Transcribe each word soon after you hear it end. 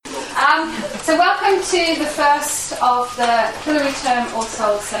So welcome to the first of the Pillory Term All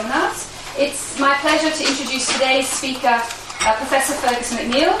Souls seminars. It's my pleasure to introduce today's speaker, Professor Fergus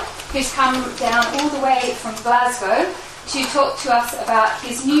McNeill, who's come down all the way from Glasgow to talk to us about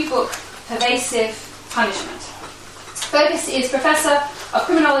his new book, Pervasive Punishment. Fergus is Professor of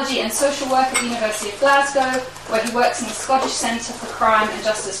Criminology and Social Work at the University of Glasgow, where he works in the Scottish Centre for Crime and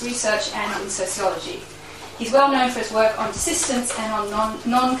Justice Research and in sociology. He's well known for his work on desistance and on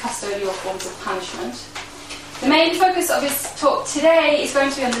non-custodial forms of punishment. The main focus of his talk today is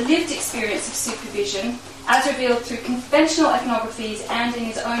going to be on the lived experience of supervision, as revealed through conventional ethnographies and in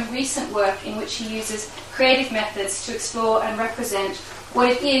his own recent work in which he uses creative methods to explore and represent what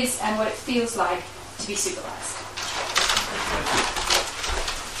it is and what it feels like to be supervised.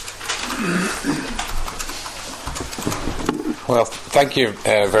 Well, thank you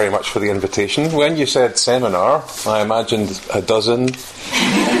very much for the invitation. When you said seminar, I imagined a dozen,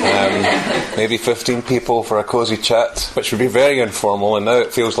 maybe 15 people for a cosy chat, which would be very informal, and now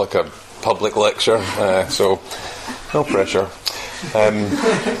it feels like a public lecture, so no pressure.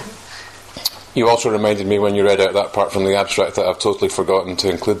 You also reminded me when you read out that part from the abstract that I've totally forgotten to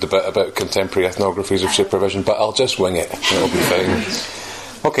include the bit about contemporary ethnographies of supervision, but I'll just wing it. It'll be fine.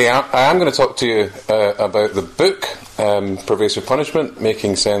 Okay, I am going to talk to you about the book, Pervasive Punishment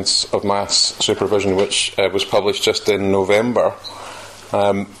Making Sense of Mass Supervision, which was published just in November.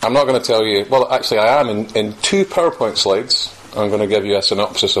 I'm not going to tell you... Well, actually, I am. In 2 PowerPoint slides, I'm going to give you a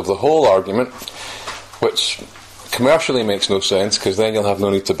synopsis of the whole argument, which commercially makes no sense, because then you'll have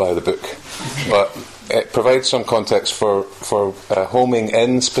no need to buy the book. But it provides some context for homing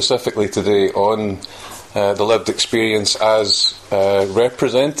in specifically today on the lived experience as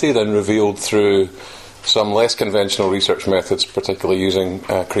represented and revealed through some less conventional research methods, particularly using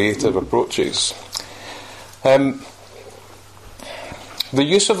creative approaches. The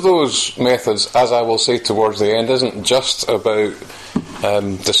use of those methods, as I will say towards the end, isn't just about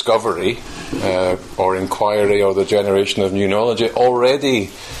discovery or inquiry or the generation of new knowledge. It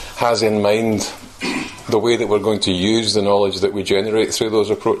already has in mind the way that we're going to use the knowledge that we generate through those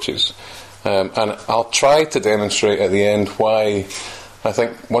approaches. And I'll try to demonstrate at the end why I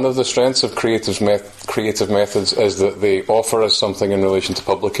think one of the strengths of creative methods is that they offer us something in relation to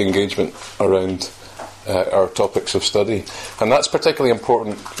public engagement around our topics of study. And that's particularly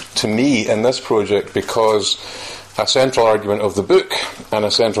important to me in this project because a central argument of the book and a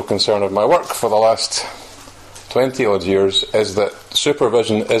central concern of my work for the last 20 odd years is that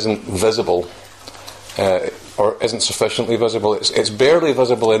supervision isn't visible or isn't sufficiently visible. It's barely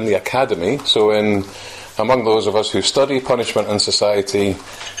visible in the academy. So among those of us who study punishment in society,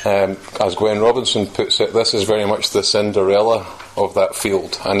 as Gwen Robinson puts it, this is very much the Cinderella of that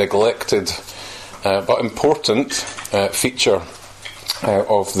field, a neglected but important feature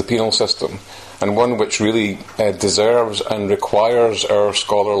of the penal system, and one which really deserves and requires our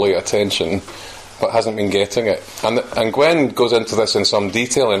scholarly attention, but hasn't been getting it. And Gwen goes into this in some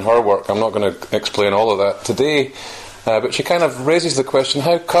detail in her work. I'm not going to explain all of that today, but she kind of raises the question,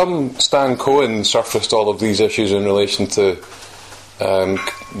 how come Stan Cohen surfaced all of these issues in relation to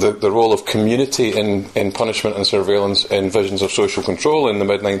the role of community in punishment and surveillance in visions of social control in the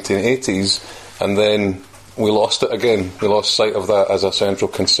mid-1980s, and then we lost it again. We lost sight of that as a central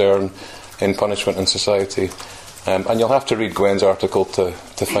concern in punishment and society. And you'll have to read Gwen's article to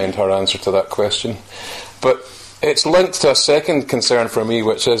find her answer to that question. But it's linked to a second concern for me,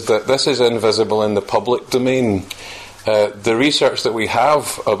 which is that this is invisible in the public domain. The research that we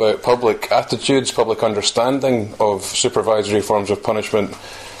have about public attitudes, public understanding of supervisory forms of punishment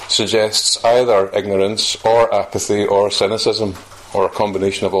suggests either ignorance or apathy or cynicism, or a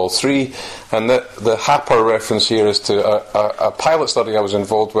combination of all three. And the Happer reference here is to a pilot study I was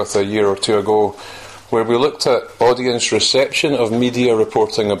involved with a year or two ago, where we looked at audience reception of media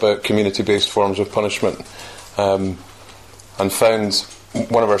reporting about community-based forms of punishment, and found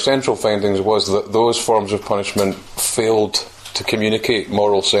one of our central findings was that those forms of punishment failed to communicate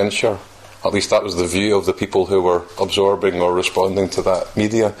moral censure. At least that was the view of the people who were absorbing or responding to that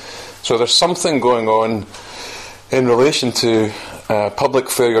media. So there's something going on in relation to public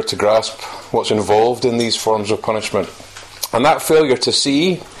failure to grasp what's involved in these forms of punishment. And that failure to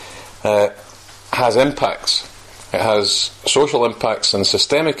see has impacts. It has social impacts and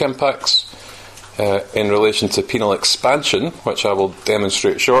systemic impacts in relation to penal expansion, which I will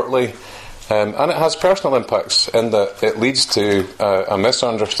demonstrate shortly, and it has personal impacts in that it leads to a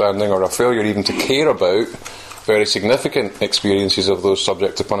misunderstanding or a failure even to care about very significant experiences of those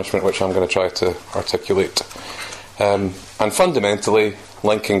subject to punishment, which I'm going to try to articulate. And fundamentally,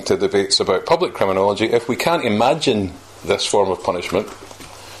 linking to debates about public criminology, if we can't imagine this form of punishment,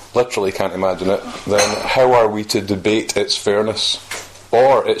 literally can't imagine it, then how are we to debate its fairness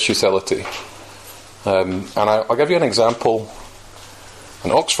or its utility? And I'll give you an example,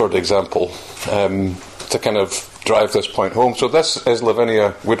 an Oxford example, to kind of drive this point home. So this is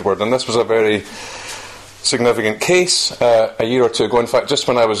Lavinia Woodward, and this was a very significant case a year or two ago. In fact, just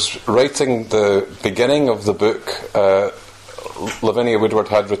when I was writing the beginning of the book, Lavinia Woodward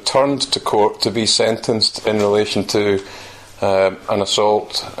had returned to court to be sentenced in relation to an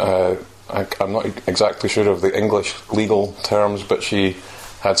assault. I'm not exactly sure of the English legal terms, but she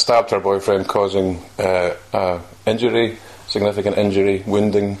had stabbed her boyfriend, causing injury, significant injury,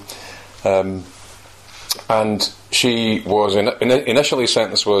 wounding. And she was initially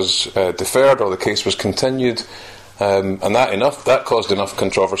sentence was deferred, or the case was continued, and that caused enough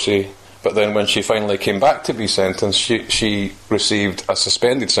controversy. But then when she finally came back to be sentenced, she received a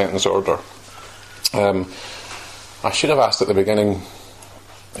suspended sentence order. I should have asked at the beginning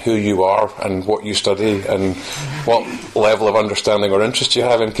who you are and what you study and what level of understanding or interest you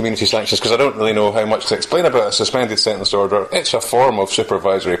have in community sanctions, because I don't really know how much to explain about a suspended sentence order. It's a form of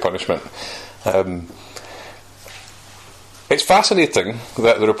supervisory punishment. It's fascinating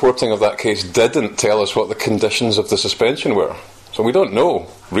that the reporting of that case didn't tell us what the conditions of the suspension were. So we don't know,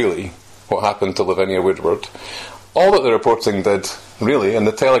 really, what happened to Lavinia Woodward. All that the reporting did, really, and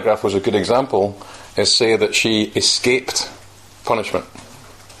the Telegraph was a good example, is say that she escaped punishment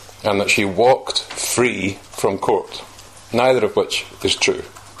and that she walked free from court, neither of which is true.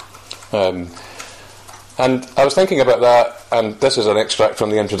 And I was thinking about that, and this is an extract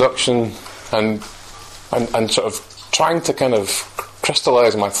from the introduction, and sort of trying to kind of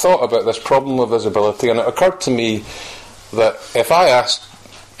crystallise my thought about this problem of visibility, and it occurred to me that if I asked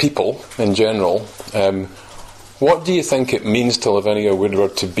people in general, what do you think it means to Lavinia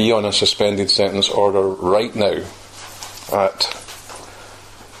Woodward to be on a suspended sentence order right now at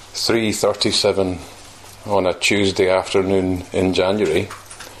 3:37 on a Tuesday afternoon in January?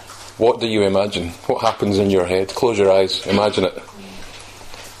 What do you imagine? What happens in your head? Close your eyes, imagine it.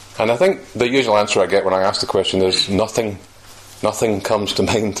 And I think the usual answer I get when I ask the question is nothing. Nothing comes to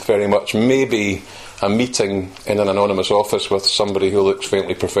mind very much. Maybe a meeting in an anonymous office with somebody who looks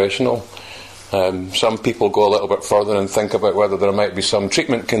faintly professional. Some people go a little bit further and think about whether there might be some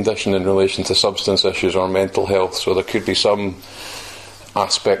treatment condition in relation to substance issues or mental health, so there could be some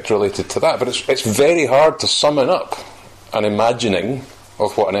aspect related to that. But it's very hard to summon up an imagining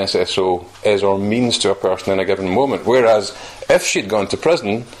of what an SSO is or means to a person in a given moment. Whereas if she'd gone to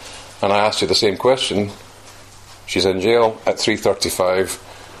prison, and I asked you the same question, she's in jail at 3:35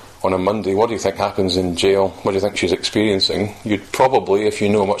 on a Monday, what do you think happens in jail? What do you think she's experiencing? You'd probably, if you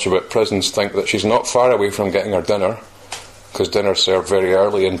know much about prisons, think that she's not far away from getting her dinner, because dinner's served very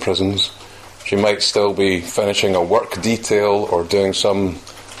early in prisons. She might still be finishing a work detail or doing some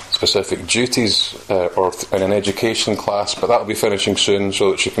specific duties or in an education class, but that'll be finishing soon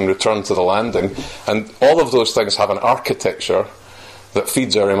so that she can return to the landing. And all of those things have an architecture that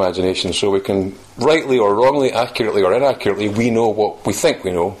feeds our imagination, so we can rightly or wrongly, accurately or inaccurately, we know what we think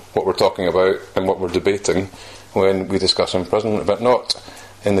we know, what we're talking about and what we're debating when we discuss imprisonment, but not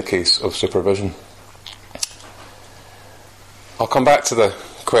in the case of supervision. I'll come back to the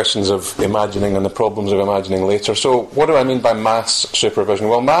questions of imagining and the problems of imagining later. So what do I mean by mass supervision?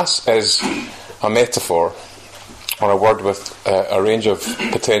 Well, mass is a metaphor or a word with a range of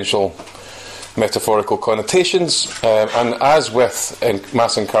potential metaphorical connotations, and as with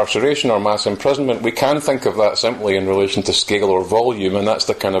mass incarceration or mass imprisonment, we can think of that simply in relation to scale or volume, and that's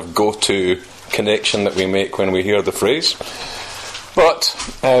the kind of go-to connection that we make when we hear the phrase. But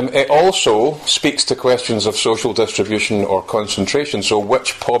it also speaks to questions of social distribution or concentration, so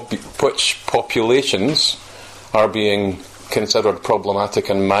which populations are being considered problematic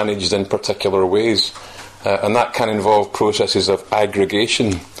and managed in particular ways, and that can involve processes of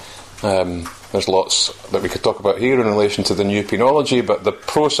aggregation. There's lots that we could talk about here in relation to the new penology, but the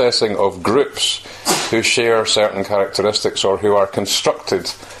processing of groups who share certain characteristics or who are constructed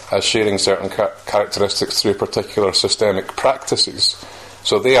as sharing certain characteristics through particular systemic practices.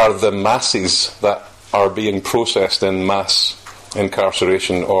 So they are the masses that are being processed in mass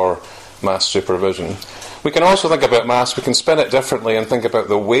incarceration or mass supervision. We can also think about mass, we can spin it differently and think about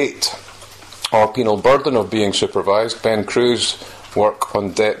the weight or penal burden of being supervised. Ben Crew's work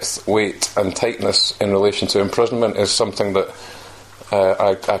on depth, weight and tightness in relation to imprisonment is something that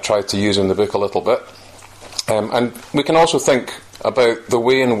I tried to use in the book a little bit. And we can also think about the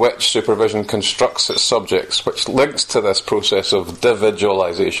way in which supervision constructs its subjects, which links to this process of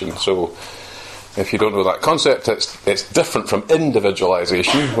individualisation. So if you don't know that concept, it's different from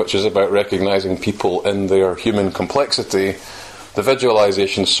individualisation, which is about recognising people in their human complexity, the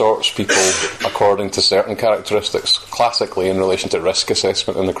visualisation sorts people according to certain characteristics, classically in relation to risk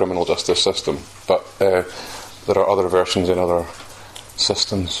assessment in the criminal justice system. But there are other versions in other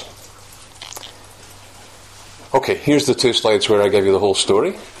systems. Okay, here's the 2 slides where I give you the whole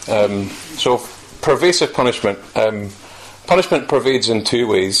story. So, pervasive punishment. Punishment pervades in 2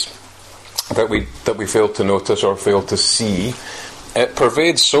 ways that we fail to notice or fail to see. It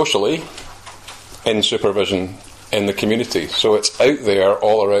pervades socially in supervision in the community. So it's out there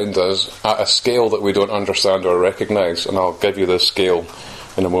all around us at a scale that we don't understand or recognise, and I'll give you the scale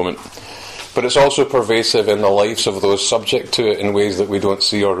in a moment. But it's also pervasive in the lives of those subject to it in ways that we don't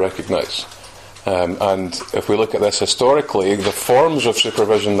see or recognise. And if we look at this historically, the forms of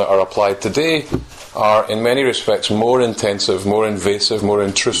supervision that are applied today are in many respects more intensive, more invasive, more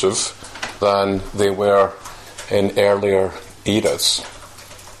intrusive than they were in earlier eras.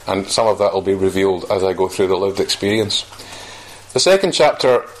 And some of that will be revealed as I go through the lived experience. The second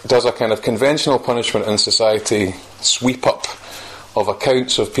chapter does a kind of conventional punishment in society sweep up of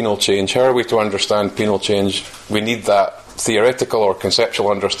accounts of penal change. How are we to understand penal change? We need that theoretical or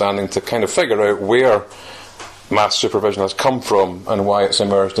conceptual understanding to kind of figure out where mass supervision has come from and why it's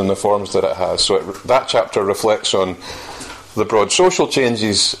emerged in the forms that it has. So that chapter reflects on the broad social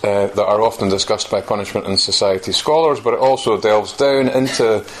changes that are often discussed by punishment and society scholars, but it also delves down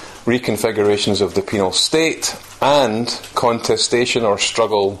into reconfigurations of the penal state and contestation or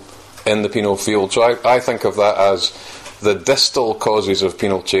struggle in the penal field. So I think of that as the distal causes of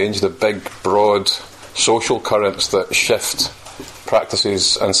penal change, the big, broad social currents that shift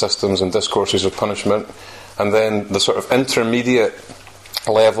practices and systems and discourses of punishment, and then the sort of intermediate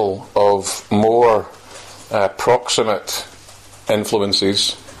level of more proximate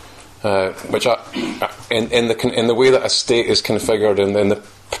influences, which in the way that a state is configured and in the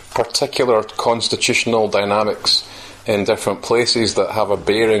particular constitutional dynamics in different places that have a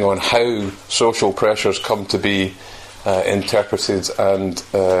bearing on how social pressures come to be interpreted and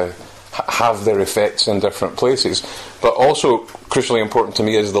have their effects in different places. But also crucially important to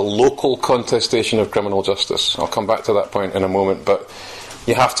me is the local contestation of criminal justice. I'll come back to that point in a moment, but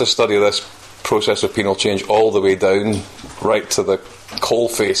you have to study this process of penal change all the way down, right to the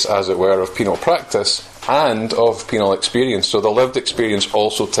coalface, as it were, of penal practice and of penal experience. So the lived experience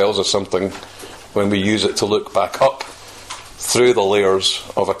also tells us something when we use it to look back up through the layers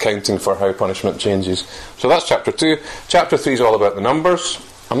of accounting for how punishment changes. So that's chapter 2. Chapter 3 is all about the numbers.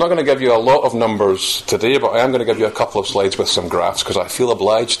 I'm not going to give you a lot of numbers today, but I am going to give you a couple of slides with some graphs because I feel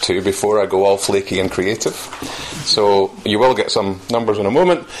obliged to before I go all flaky and creative. So you will get some numbers in a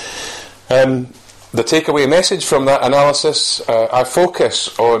moment. The takeaway message from that analysis, I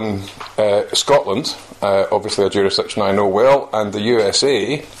focus on Scotland, obviously a jurisdiction I know well, and the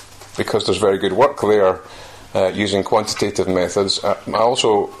USA, because there's very good work there using quantitative methods. I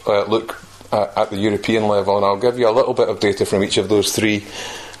also look at the European level, and I'll give you a little bit of data from each of those 3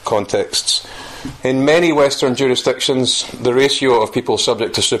 contexts. In many Western jurisdictions, the ratio of people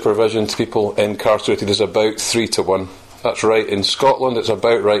subject to supervision to people incarcerated is about 3 to 1. That's right in Scotland, it's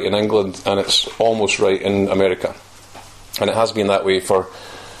about right in England, and it's almost right in America. And it has been that way for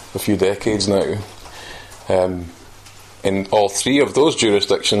a few decades now. In all 3 of those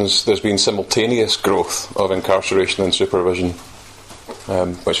jurisdictions, there's been simultaneous growth of incarceration and supervision,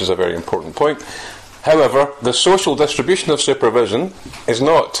 which is a very important point. However, the social distribution of supervision is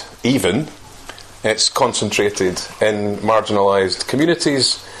not even. It's concentrated in marginalised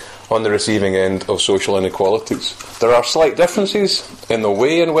communities on the receiving end of social inequalities. There are slight differences in the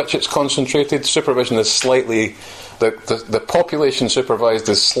way in which it's concentrated. Supervision is slightly... The population supervised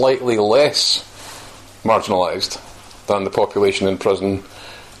is slightly less marginalised than the population in prison,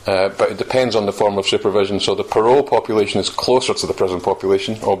 but it depends on the form of supervision. So the parole population is closer to the prison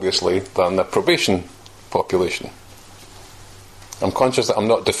population, obviously, than the probation population. I'm conscious that I'm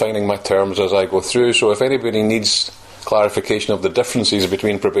not defining my terms as I go through, so if anybody needs clarification of the differences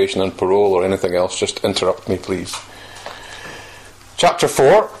between probation and parole or anything else, just interrupt me, please. Chapter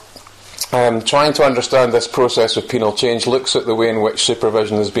 4, trying to understand this process of penal change, looks at the way in which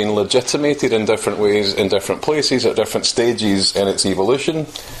supervision has been legitimated in different ways, in different places, at different stages in its evolution.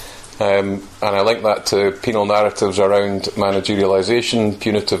 And I link that to penal narratives around managerialisation,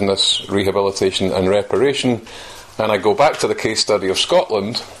 punitiveness, rehabilitation and reparation. And I go back to the case study of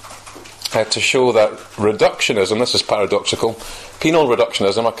Scotland to show that reductionism, this is paradoxical, penal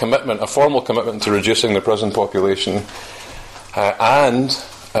reductionism, a formal commitment to reducing the prison population, and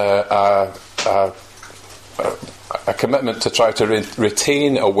a commitment to try to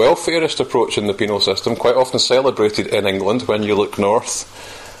retain a welfarist approach in the penal system, quite often celebrated in England when you look north.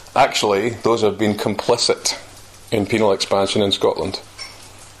 Actually, those have been complicit in penal expansion in Scotland.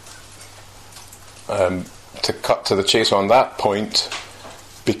 To cut to the chase on that point,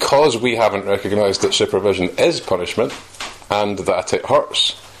 because we haven't recognised that supervision is punishment and that it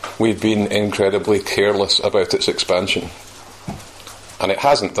hurts, we've been incredibly careless about its expansion. And it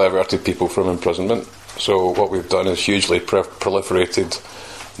hasn't diverted people from imprisonment. So what we've done is hugely proliferated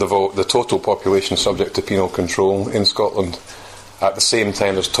the total population subject to penal control in Scotland at the same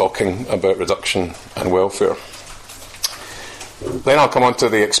time as talking about reduction and welfare. Then I'll come on to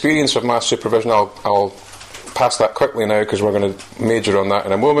the experience of mass supervision. I'll pass that quickly now because we're going to major on that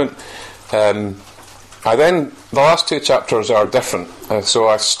in a moment. The last two chapters are different. So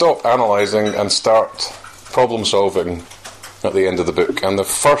I stop analysing and start problem solving at the end of the book. And the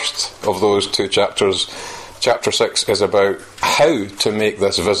first of those two chapters, chapter 6, is about how to make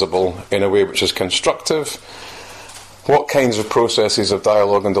this visible in a way which is constructive. What kinds of processes of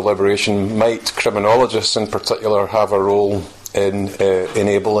dialogue and deliberation might criminologists in particular have a role in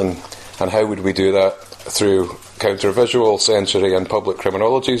enabling, and how would we do that through counter-visual, sensory and public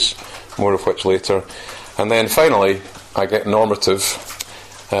criminologies, more of which later. And then finally I get normative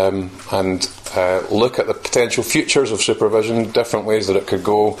and look at the potential futures of supervision, different ways that it could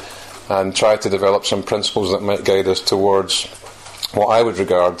go, and try to develop some principles that might guide us towards what I would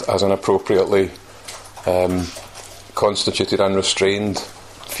regard as an appropriately constituted and restrained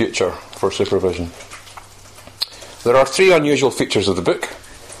future for supervision. There are three unusual features of the book.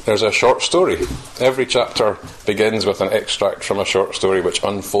 There's a short story. Every chapter begins with an extract from a short story which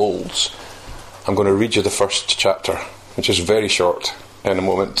unfolds. I'm going to read you the first chapter, which is very short, in a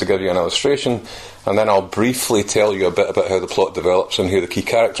moment to give you an illustration, and then I'll briefly tell you a bit about how the plot develops and who the key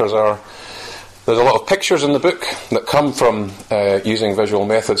characters are. There's a lot of pictures in the book that come from using visual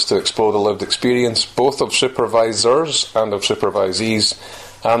methods to explore the lived experience, both of supervisors and of supervisees.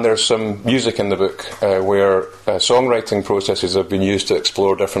 And there's some music in the book where songwriting processes have been used to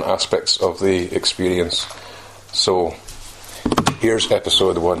explore different aspects of the experience. So, here's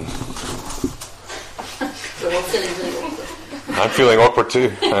episode 1. I'm feeling awkward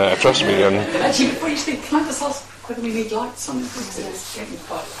too, trust me. Actually, before you speak, can I just ask whether we need lights on? Because it's getting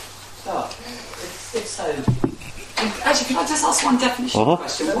quite dark. If so... Actually, can I just ask one definition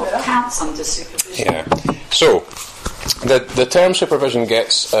question? What counts under supervision? Yeah. So, the term supervision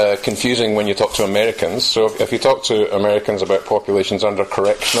gets confusing when you talk to Americans. So if you talk to Americans about populations under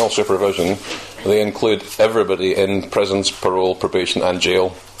correctional supervision, they include everybody in prisons, parole, probation and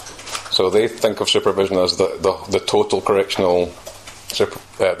jail. So they think of supervision as the total correctional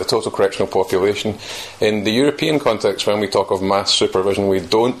population. In the European context, when we talk of mass supervision, we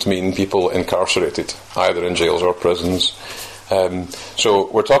don't mean people incarcerated, either in jails or prisons. So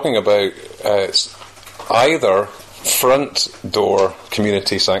we're talking about either front door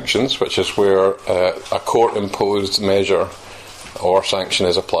community sanctions, which is where a court-imposed measure or sanction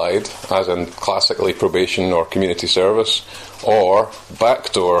is applied, as in classically probation or community service, or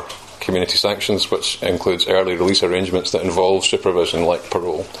backdoor community sanctions, which includes early release arrangements that involve supervision like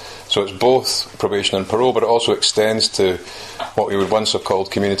parole. So it's both probation and parole, but it also extends to what we would once have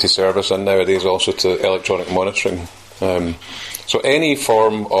called community service and nowadays also to electronic monitoring. So any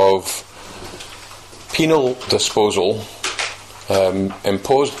form of penal disposal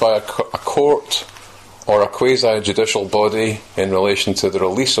imposed by a court or a quasi-judicial body in relation to the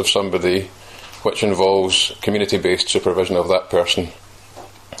release of somebody, which involves community-based supervision of that person.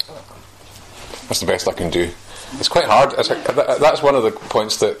 That's the best I can do. It's quite hard. That's one of the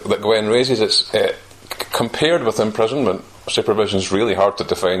points that Gwen raises. It's compared with imprisonment, supervision is really hard to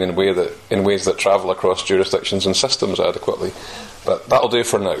define in ways that travel across jurisdictions and systems adequately. But that'll do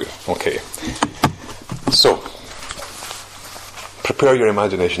for now. Okay. So, prepare your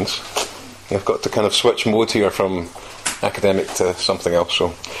imaginations. I've got to kind of switch mode here from academic to something else.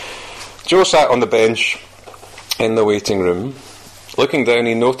 So, Joe sat on the bench in the waiting room. Looking down,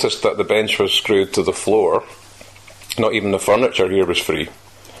 he noticed that the bench was screwed to the floor. Not even the furniture here was free.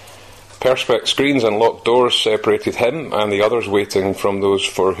 Perspex screens and locked doors separated him and the others waiting from those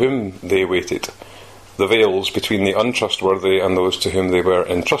for whom they waited. The veils between the untrustworthy and those to whom they were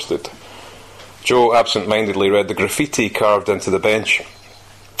entrusted. Joe absent-mindedly read the graffiti carved into the bench,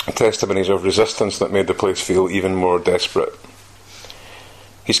 testimonies of resistance that made the place feel even more desperate.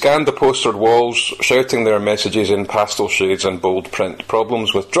 He scanned the postered walls, shouting their messages in pastel shades and bold print.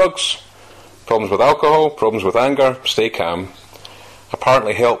 Problems with drugs, problems with alcohol, problems with anger, stay calm.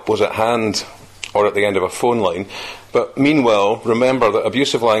 Apparently help was at hand or at the end of a phone line. But meanwhile, remember that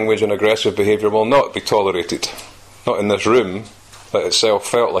abusive language and aggressive behaviour will not be tolerated. Not in this room, that itself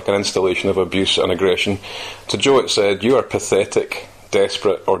felt like an installation of abuse and aggression. To Joe it said, "You are pathetic,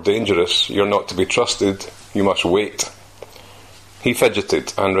 desperate or dangerous. You're not to be trusted. You must wait." He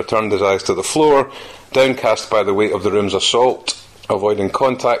fidgeted and returned his eyes to the floor, downcast by the weight of the room's assault, avoiding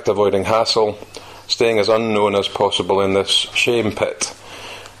contact, avoiding hassle, staying as unknown as possible in this shame pit.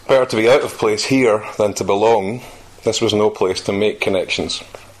 Better to be out of place here than to belong. This was no place to make connections.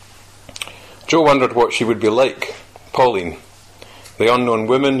 Joe wondered what she would be like, Pauline, the unknown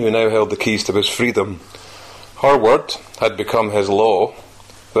woman who now held the keys to his freedom. Her word had become his law.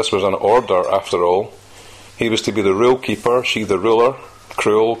 This was an order, after all. He was to be the rule keeper, she the ruler,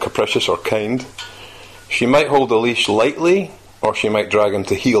 cruel, capricious or kind. She might hold the leash lightly, or she might drag him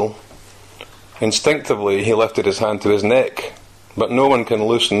to heel. Instinctively he lifted his hand to his neck, but no one can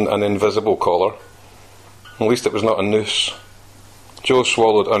loosen an invisible collar. At least it was not a noose. Joe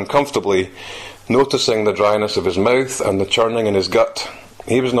swallowed uncomfortably, noticing the dryness of his mouth and the churning in his gut.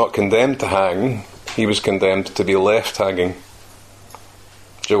 He was not condemned to hang, he was condemned to be left hanging.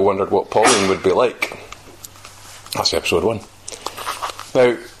 Joe wondered what Pauline would be like. That's episode 1.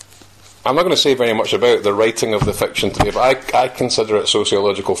 Now, I'm not going to say very much about the writing of the fiction today, but I consider it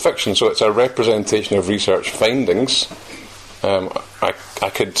sociological fiction, so it's a representation of research findings. I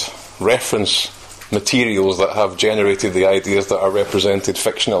could reference materials that have generated the ideas that are represented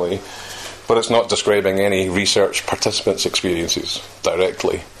fictionally, but it's not describing any research participants' experiences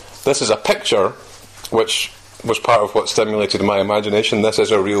directly. This is a picture which was part of what stimulated my imagination. This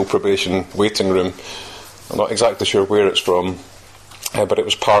is a real probation waiting room. I'm not exactly sure where it's from, but it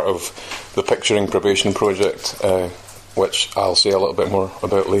was part of the Picturing Probation project, which I'll say a little bit more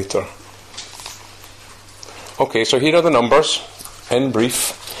about later. Okay, so here are the numbers, in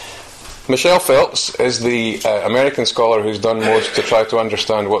brief. Michelle Phelps is the American scholar who's done most to try to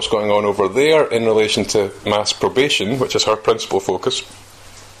understand what's going on over there in relation to mass probation, which is her principal focus.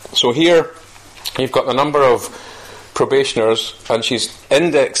 So here you've got the number of probationers, and she's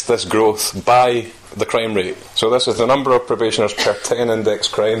indexed this growth by the crime rate. So this is the number of probationers per 10 index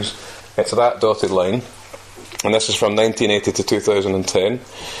crimes. It's that dotted line, and this is from 1980 to 2010.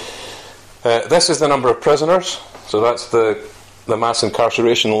 This is the number of prisoners, so that's the mass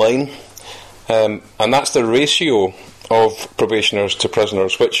incarceration line. And that's the ratio of probationers to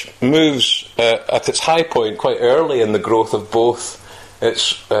prisoners, which moves at its high point quite early in the growth of both.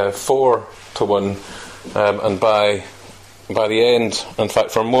 It's 4 to 1, and by the end, in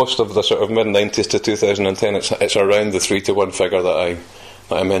fact, for most of the sort of mid-90s to 2010, it's around the 3 to 1 figure that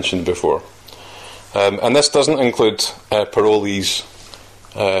I mentioned before. And this doesn't include parolees,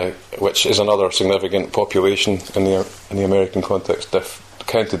 which is another significant population in the American context,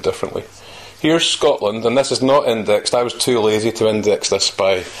 counted differently. Here's Scotland, and this is not indexed. I was too lazy to index this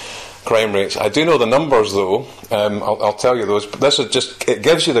by crime rates. I do know the numbers, though. I'll tell you those. But this is just, it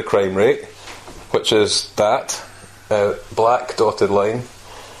gives you the crime rate, which is that black dotted line.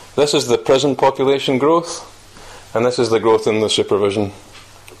 This is the prison population growth, and this is the growth in the supervision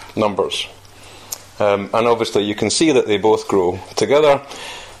numbers. And obviously you can see that they both grow together.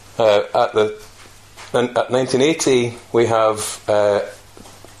 At 1980, we have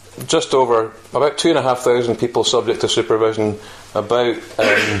just over about 2,500 people subject to supervision, about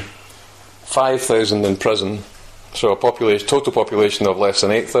 5,000 in prison. So a total population of less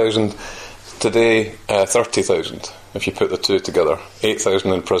than 8,000. Today, 30,000, if you put the two together.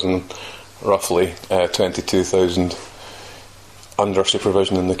 8,000 in prison, roughly 22,000 under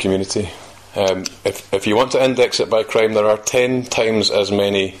supervision in the community. If you want to index it by crime, there are 10 times as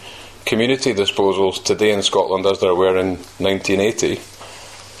many community disposals today in Scotland as there were in 1980.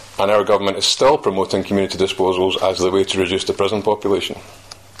 And our government is still promoting community disposals as the way to reduce the prison population.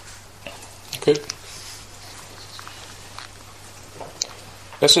 Okay.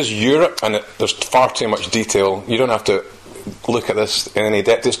 This is Europe, and there's far too much detail. You don't have to look at this in any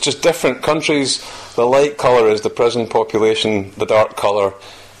depth. It's just different countries. The light colour is the prison population, the dark colour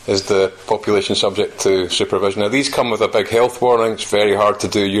is the population subject to supervision. Now, these come with a big health warning. It's very hard to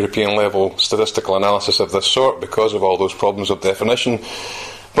do European level statistical analysis of this sort because of all those problems of definition.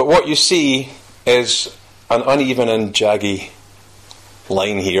 But what you see is an uneven and jaggy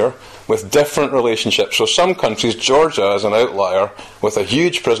line here with different relationships. So some countries, Georgia is an outlier with a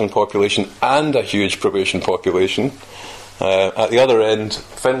huge prison population and a huge probation population. At the other end,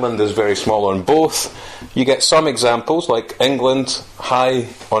 Finland is very small on both. You get some examples like England, high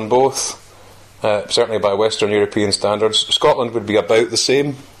on both, certainly by Western European standards. Scotland would be about the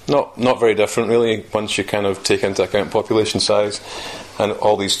same, not very different really, once you kind of take into account population size, and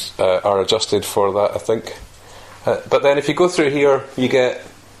all these are adjusted for that, I think. But then if you go through here, you get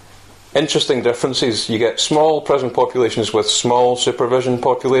interesting differences. You get small prison populations with small supervision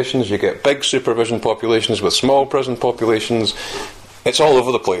populations. You get big supervision populations with small prison populations. It's all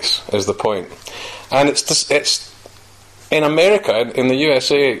over the place, is the point. And it's in America, in the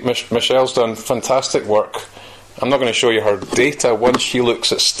USA, Michelle's done fantastic work. I'm not going to show you her data once she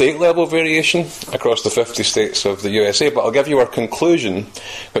looks at state-level variation across the 50 states of the USA, but I'll give you her conclusion,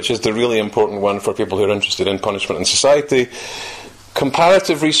 which is the really important one for people who are interested in punishment in society.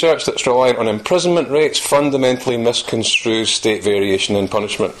 Comparative research that's reliant on imprisonment rates fundamentally misconstrues state variation in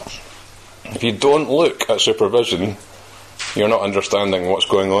punishment. If you don't look at supervision, you're not understanding what's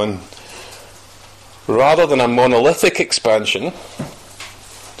going on. Rather than a monolithic expansion,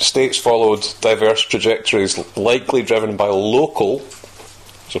 states followed diverse trajectories likely driven by local,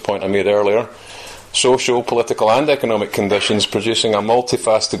 that's a point I made earlier, social, political and economic conditions, producing a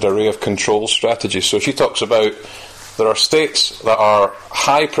multifaceted array of control strategies. So she talks about there are states that are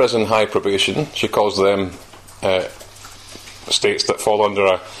high prison, high probation. She calls them states that fall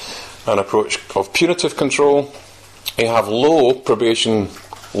under an approach of punitive control. You have low probation,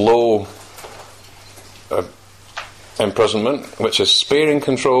 low imprisonment, which is sparing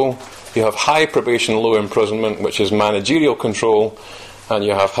control. You have high probation, low imprisonment, which is managerial control. And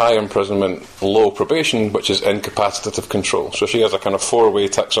you have high imprisonment, low probation, which is incapacitative control. So she has a kind of four-way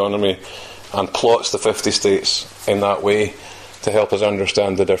taxonomy and plots the 50 states in that way to help us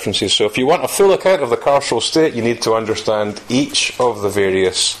understand the differences. So if you want a full account of the carceral state, you need to understand each of the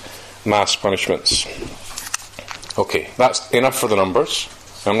various mass punishments. Okay, that's enough for the numbers.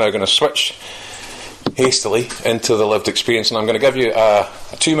 I'm now going to switch hastily into the lived experience, and I'm going to give you a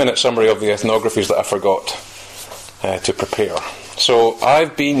 2-minute summary of the ethnographies that I forgot to prepare. So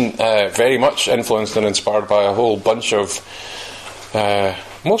I've been very much influenced and inspired by a whole bunch of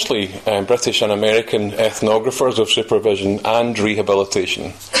mostly British and American ethnographers of supervision and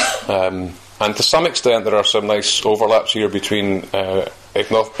rehabilitation. And to some extent there are some nice overlaps here between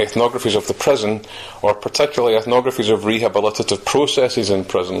ethnographies of the prison, or particularly ethnographies of rehabilitative processes in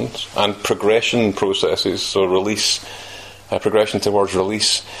prisons and progression processes, so release, progression towards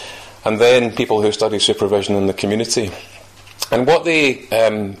release, and then people who study supervision in the community. And what they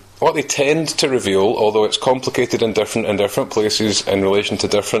tend to reveal, although it's complicated in different places in relation to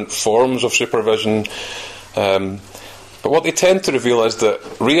different forms of supervision, but what they tend to reveal is that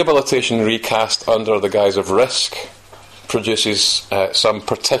rehabilitation recast under the guise of risk produces some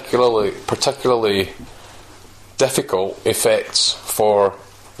particularly difficult effects for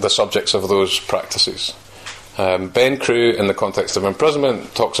the subjects of those practices. Ben Crew, in the context of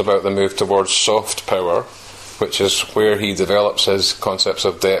imprisonment, talks about the move towards soft power, which is where he develops his concepts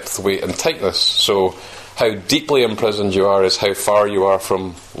of depth, weight and tightness. So how deeply imprisoned you are is how far you are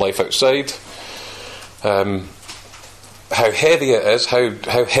from life outside. How heavy it is, how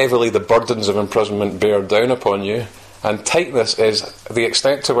heavily the burdens of imprisonment bear down upon you. And tightness is the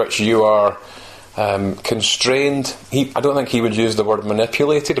extent to which you are constrained. I don't think he would use the word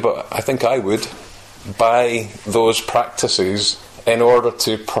manipulated, but I think I would, by those practices in order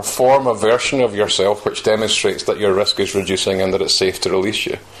to perform a version of yourself which demonstrates that your risk is reducing and that it's safe to release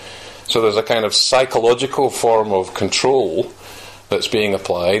you. So there's a kind of psychological form of control that's being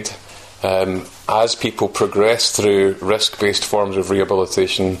applied as people progress through risk-based forms of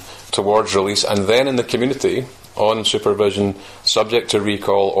rehabilitation towards release, and then in the community, on supervision, subject to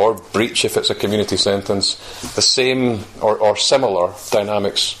recall or breach if it's a community sentence, the same or similar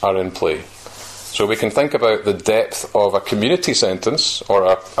dynamics are in play. So we can think about the depth of a community sentence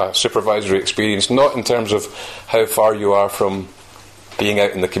or a supervisory experience, not in terms of how far you are from being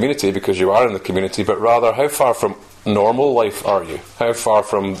out in the community, because you are in the community, but rather how far from normal life are you? How far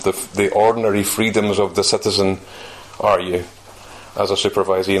from the ordinary freedoms of the citizen are you as a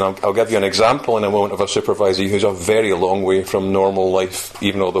supervisee? And I'll give you an example in a moment of a supervisee who's a very long way from normal life,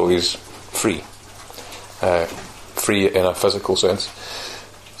 even although he's free. Free in a physical sense.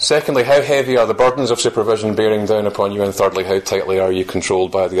 Secondly, how heavy are the burdens of supervision bearing down upon you? And thirdly, how tightly are you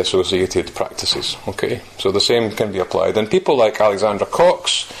controlled by the associated practices? Okay, so the same can be applied. And people like Alexandra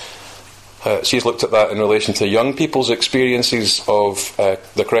Cox, she's looked at that in relation to young people's experiences of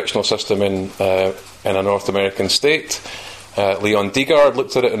the correctional system in a North American state. Leon Deegard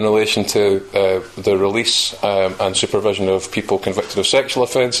looked at it in relation to the release and supervision of people convicted of sexual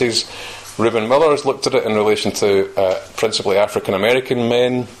offences. Reuben Miller's looked at it in relation to principally African American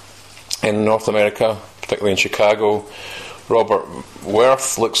men in North America, particularly in Chicago. Robert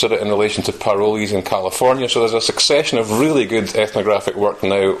Worth looks at it in relation to parolees in California. So there's a succession of really good ethnographic work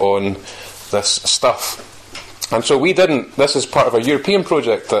now on this stuff. And so this is part of a European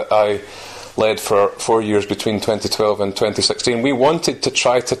project that I led for 4 years between 2012 and 2016. We wanted to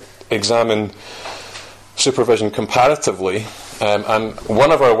try to examine supervision comparatively And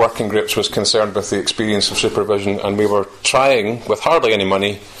one of our working groups was concerned with the experience of supervision, and we were trying, with hardly any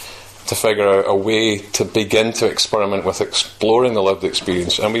money, to figure out a way to begin to experiment with exploring the lived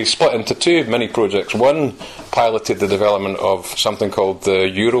experience. And we split into two mini projects. One piloted the development of something called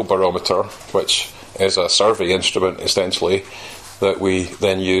the Eurobarometer, which is a survey instrument, essentially, that we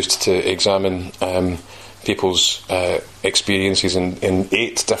then used to examine people's experiences in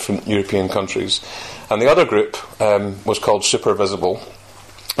 8 different European countries. And the other group was called Supervisible,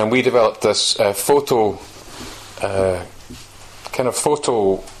 and we developed this photo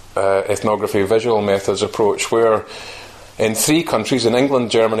ethnography visual methods approach, where in 3 countries, in England,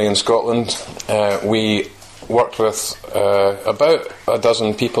 Germany and Scotland, we worked with about a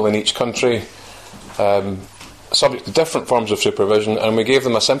dozen people in each country, subject to different forms of supervision, and we gave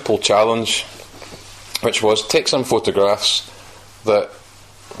them a simple challenge, which was take some photographs that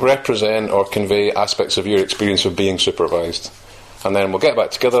represent or convey aspects of your experience of being supervised, and then we'll get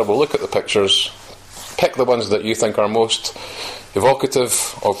back together, we'll look at the pictures, pick the ones that you think are most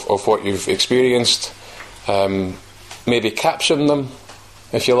evocative of what you've experienced, maybe caption them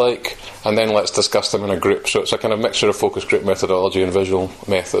if you like, and then let's discuss them in a group. So it's a kind of mixture of focus group methodology and visual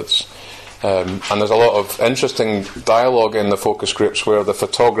methods. And there's a lot of interesting dialogue in the focus groups where the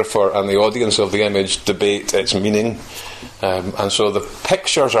photographer and the audience of the image debate its meaning. And so the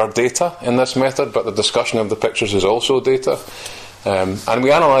pictures are data in this method, but the discussion of the pictures is also data. And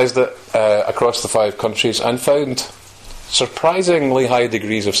we analysed it across the 5 countries and found surprisingly high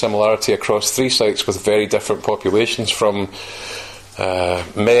degrees of similarity across 3 sites with very different populations, from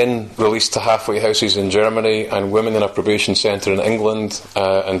men released to halfway houses in Germany and women in a probation centre in England,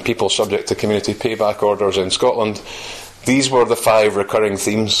 and people subject to community payback orders in Scotland. These were the 5 recurring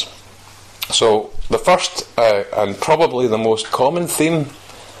themes. So the first and probably the most common theme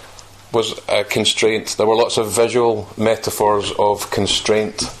was constraint. There were lots of visual metaphors of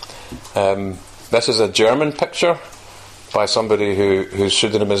constraint. This is a German picture by somebody whose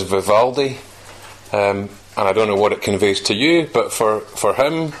pseudonym is Vivaldi. And I don't know what it conveys to you, but for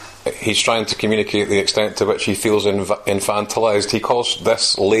him, he's trying to communicate the extent to which he feels infantilised. He calls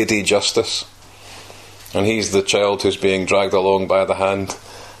this Lady Justice, and he's the child who's being dragged along by the hand,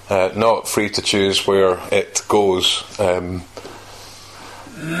 not free to choose where it goes.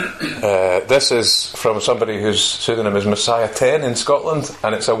 This is from somebody whose pseudonym is Messiah 10 in Scotland,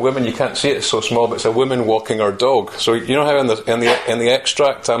 and it's a woman. You can't see it, it's so small, but it's a woman walking her dog. So you know how in the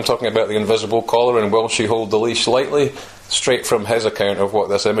extract I'm talking about the invisible collar and will she hold the leash lightly? Straight from his account of what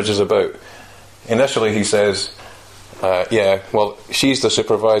this image is about. Initially he says, well, she's the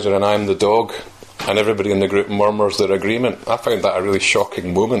supervisor and I'm the dog, and everybody in the group murmurs their agreement. I found that a really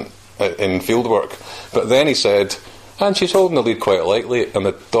shocking moment in fieldwork. But then he said, and she's holding the lead quite lightly, and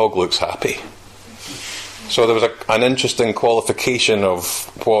the dog looks happy. So there was an interesting qualification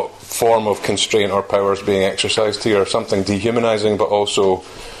of what form of constraint or power is being exercised here, something dehumanising but also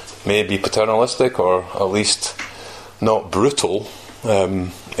maybe paternalistic, or at least not brutal,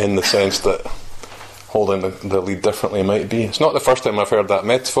 in the sense that holding the lead differently might be. It's not the first time I've heard that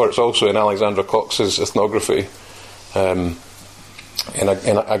metaphor. It's also in Alexandra Cox's ethnography, again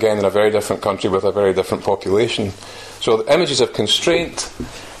in a very different country with a very different population. So the images of constraint,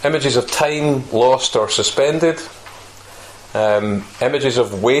 images of time lost or suspended, images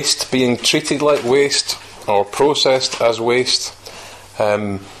of waste being treated like waste or processed as waste,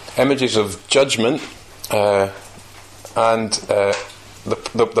 images of judgment, and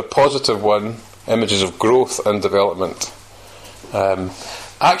the positive one, images of growth and development.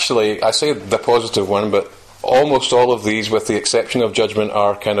 Actually, I say the positive one, but almost all of these, with the exception of judgment,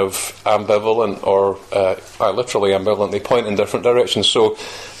 are kind of ambivalent, or literally ambivalent. They point in different directions. So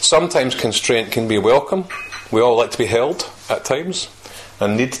sometimes constraint can be welcome. We all like to be held at times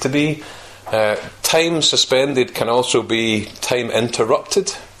and need to be. Time suspended can also be time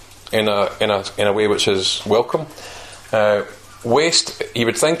interrupted in a way which is welcome. Waste, you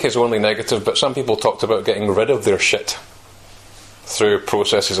would think, is only negative, but some people talked about getting rid of their shit through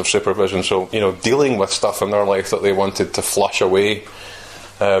processes of supervision. So, dealing with stuff in their life that they wanted to flush away.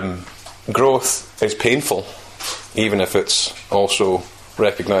 Growth is painful, even if it's also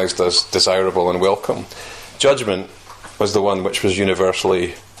recognised as desirable and welcome. Judgment was the one which was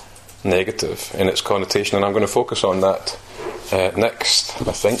universally negative in its connotation, and I'm going to focus on that next,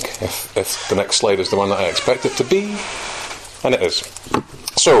 I think, if the next slide is the one that I expect it to be. And it is.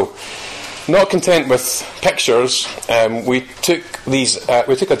 So, not content with pictures, we took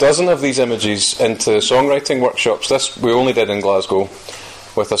a dozen of these images into songwriting workshops. This we only did in Glasgow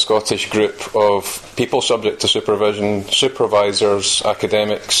with a Scottish group of people subject to supervision, supervisors,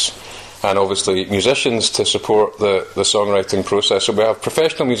 academics, and obviously musicians to support the songwriting process. So we have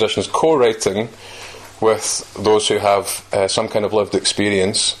professional musicians co-writing with those who have some kind of lived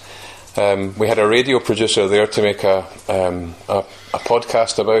experience. We had a radio producer there to make a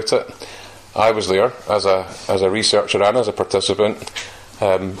podcast about it. I was there as a researcher and as a participant.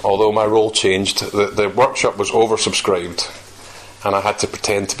 Although my role changed, the workshop was oversubscribed, and I had to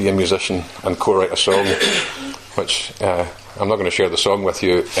pretend to be a musician and co-write a song, which I'm not going to share the song with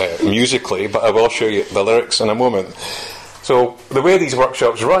you musically, but I will show you the lyrics in a moment. So the way these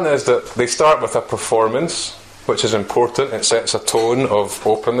workshops run is that they start with a performance, which is important. It sets a tone of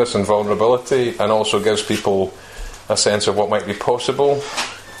openness and vulnerability, and also gives people a sense of what might be possible.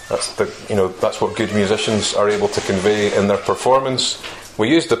 That's what good musicians are able to convey in their performance. We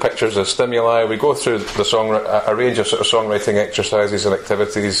use the pictures as stimuli. We go through a range of sort of songwriting exercises and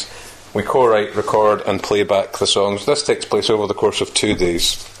activities. We co-write, record, and play back the songs. This takes place over the course of 2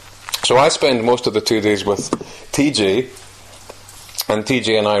 days. So I spend most of the 2 days with TJ, and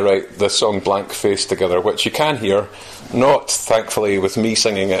TJ and I write the song Blank Face together, which you can hear, not thankfully with me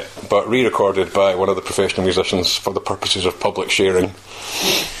singing it, but re-recorded by one of the professional musicians for the purposes of public sharing.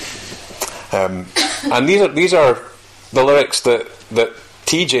 And these are the lyrics that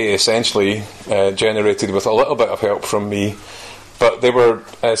TJ essentially generated with a little bit of help from me, but they were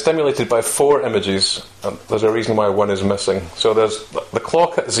stimulated by 4 images. There's a reason why one is missing. So there's the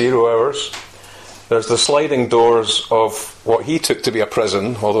clock at 0 hours, there's the sliding doors of what he took to be a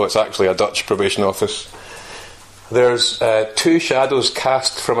prison, although it's actually a Dutch probation office. There's 2 shadows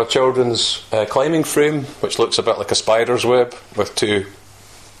cast from a children's climbing frame, which looks a bit like a spider's web, with 2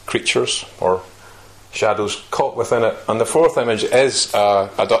 creatures or shadows caught within it. And the 4th image is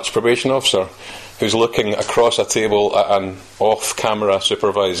a Dutch probation officer who's looking across a table at an off-camera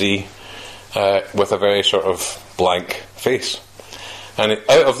supervisee with a very sort of blank face. And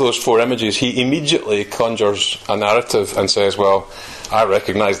out of those 4 images, he immediately conjures a narrative and says, well, I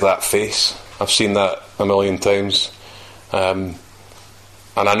recognise that face. I've seen that a million times. And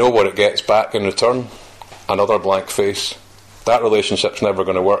I know what it gets back in return. Another blank face. That relationship's never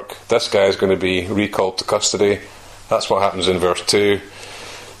going to work. This guy is going to be recalled to custody. That's what happens in verse 2.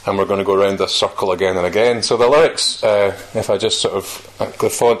 And we're going to go around this circle again and again. So the lyrics, if I just sort of... The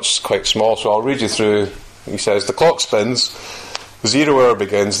font's quite small, so I'll read you through. He says, the clock spins, 0 hour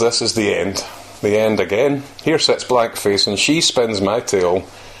begins, this is the end again. Here sits blank face, and she spins my tale.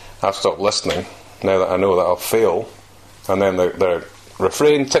 I've stopped listening, now that I know that I'll fail. And then the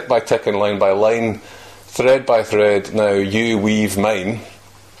refrain, tick by tick and line by line, thread by thread, now you weave mine.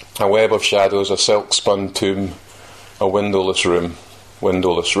 A web of shadows, a silk-spun tomb, a windowless room.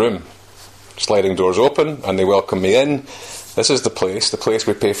 Sliding doors open, and they welcome me in. This is the place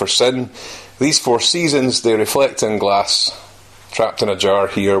we pay for sin. These 4 seasons, they reflect in glass, trapped in a jar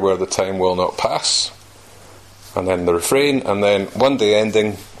here where the time will not pass. And then the refrain, and then one day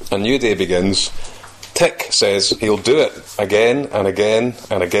ending, a new day begins. Tick says he'll do it again and again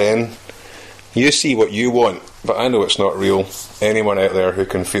and again. You see what you want, but I know it's not real. Anyone out there who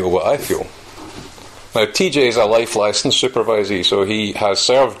can feel what I feel. Now, TJ is a life licensed supervisee, so he has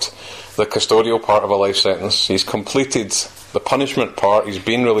served the custodial part of a life sentence. He's completed the punishment part. He's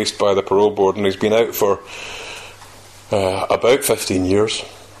been released by the parole board, and he's been out for about 15 years.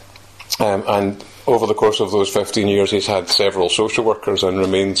 And over the course of those 15 years, he's had several social workers and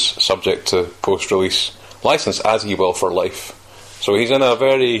remains subject to post-release licence, as he will for life. So he's in a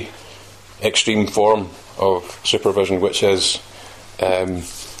very extreme form of supervision, which is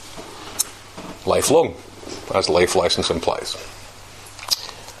lifelong, as life licence implies.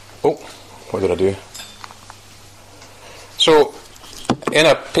 Oh, what did I do? So, in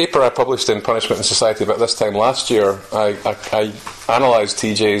a paper I published in Punishment and Society about this time last year, I analysed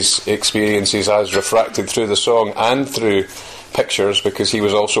TJ's experiences as refracted through the song and through pictures, because he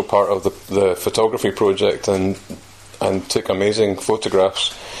was also part of the photography project and took amazing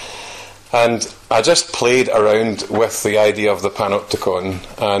photographs. And I just played around with the idea of the panopticon,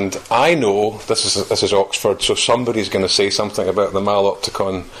 and I know this is Oxford, so somebody's going to say something about the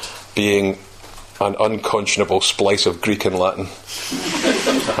malopticon being an unconscionable splice of Greek and Latin.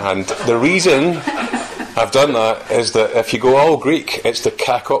 And the reason I've done that is that if you go all Greek, it's the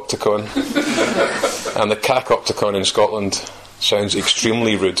kakopticon, and the kakopticon in Scotland sounds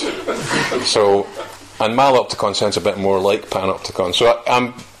extremely rude. So, and malopticon sounds a bit more like panopticon. So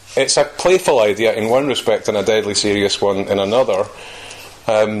it's a playful idea in one respect and a deadly serious one in another.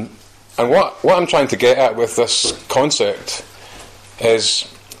 And what I'm trying to get at with this concept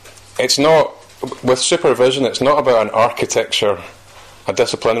is, it's not, with supervision, it's not about an architecture, a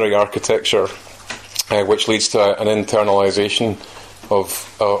disciplinary architecture, which leads to an internalisation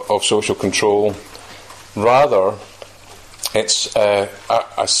of social control. Rather, it's a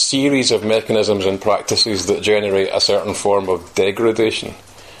series of mechanisms and practices that generate a certain form of degradation.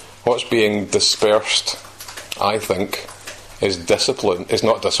 What's being dispersed, I think, is discipline. It's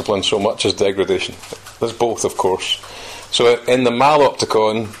not discipline so much as degradation. There's both, of course. So in the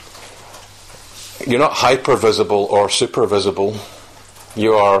malopticon, you're not hypervisible or supervisible.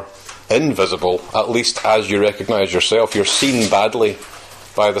 You are invisible, at least as you recognise yourself. You're seen badly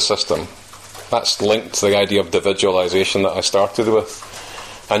by the system. That's linked to the idea of individualisation that I started with.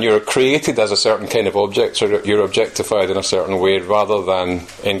 And you're created as a certain kind of object, so you're objectified in a certain way rather than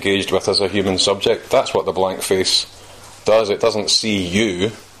engaged with as a human subject. That's what the blank face does. It doesn't see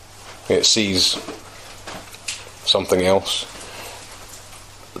you, it sees something else.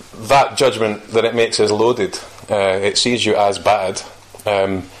 That judgment that it makes is loaded. It sees you as bad.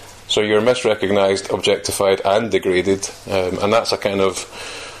 So you're misrecognised, objectified and degraded. And that's a kind of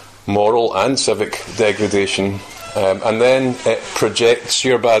moral and civic degradation. And then it projects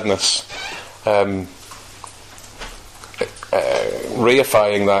your badness,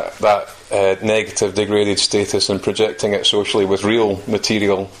 reifying that negative, degraded status and projecting it socially with real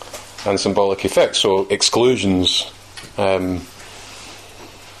material and symbolic effects. So exclusions,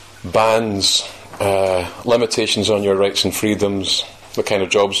 bans, limitations on your rights and freedoms, the kind of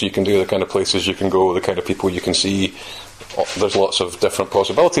jobs you can do, the kind of places you can go, the kind of people you can see. There's lots of different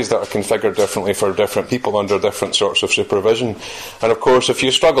possibilities that are configured differently for different people under different sorts of supervision. And of course, if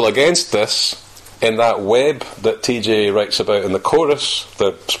you struggle against this in that web that TJ writes about in the chorus,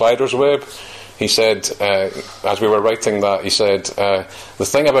 the spider's web, he said, as we were writing that, he said, the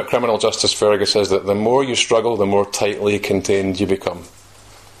thing about criminal justice, Fergus, is that the more you struggle, the more tightly contained you become.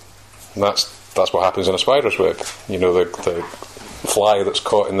 And that's what happens in a spider's web. You know, the fly that's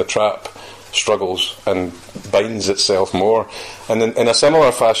caught in the trap struggles and binds itself more. And in a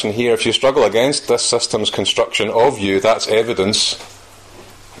similar fashion here, if you struggle against this system's construction of you, that's evidence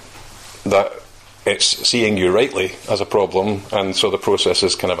that it's seeing you rightly as a problem, and so the process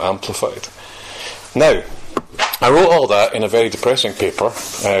is kind of amplified. Now, I wrote all that in a very depressing paper,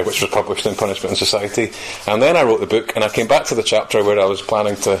 which was published in Punishment and Society, and then I wrote the book, and I came back to the chapter where I was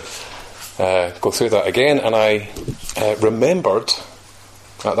planning to go through that again, and I remembered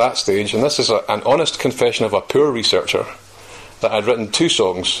at that stage, and this is an honest confession of a poor researcher, that I'd written 2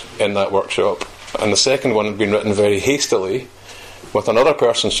 songs in that workshop, and the second one had been written very hastily with another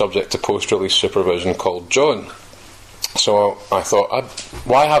person subject to post-release supervision called John. So I thought,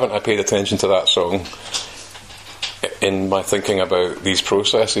 why haven't I paid attention to that song in my thinking about these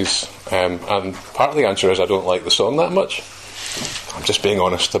processes? And part of the answer is I don't like the song that much. I'm just being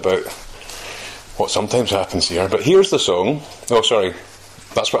honest about what sometimes happens here. But here's the song. Oh, sorry.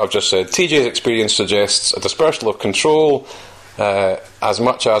 That's what I've just said. TJ's experience suggests a dispersal of control, as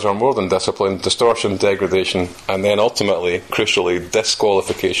much as or more than discipline, distortion, degradation, and then ultimately, crucially,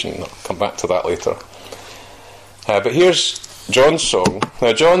 disqualification. I'll come back to that later. But here's John's song.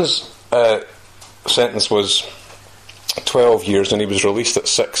 Now, John's sentence was 12 years, and he was released at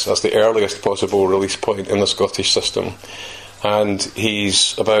 6. That's the earliest possible release point in the Scottish system. And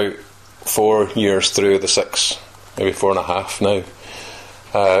he's about 4 years through the 6, maybe 4.5 now.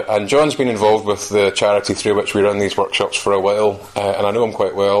 And John's been involved with the charity through which we run these workshops for a while, and I know him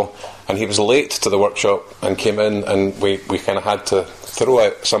quite well. And he was late to the workshop and came in, and we kind of had to throw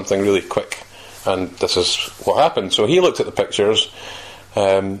out something really quick. And this is what happened. So he looked at the pictures,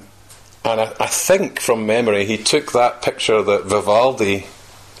 and I think from memory he took that picture that Vivaldi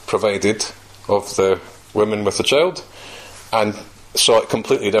provided of the woman with the child and saw it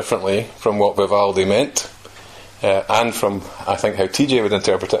completely differently from what Vivaldi meant. And from, I think, how TJ would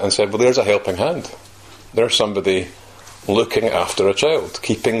interpret it, and said, well, there's a helping hand. There's somebody looking after a child,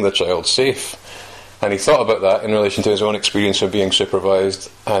 keeping the child safe. And he thought about that in relation to his own experience of being supervised.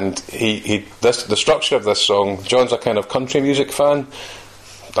 And the structure of this song, John's a kind of country music fan.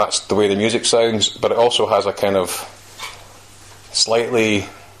 That's the way the music sounds, but it also has a kind of slightly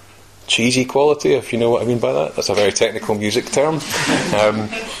cheesy quality, if you know what I mean by that. That's a very technical music term.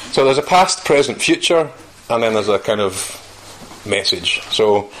 So there's a past, present, future, and then there's a kind of message.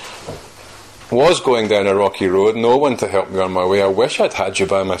 So, was going down a rocky road, no one to help me on my way. I wish I'd had you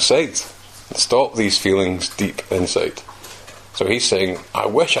by my side. Stop these feelings deep inside. So he's saying, I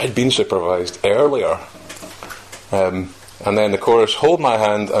wish I'd been supervised earlier. And then the chorus, hold my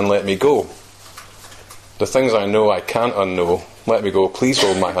hand and let me go. The things I know I can't unknow, let me go, please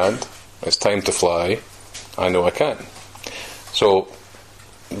hold my hand. It's time to fly. I know I can. So,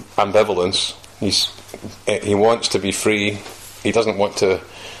 ambivalence. He wants to be free. He doesn't want to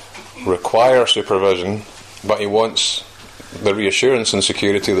require supervision, but he wants the reassurance and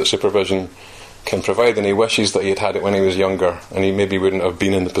security that supervision can provide, and he wishes that he had had it when he was younger, and he maybe wouldn't have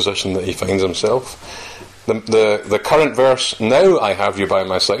been in the position that he finds himself. The current verse, "Now I have you by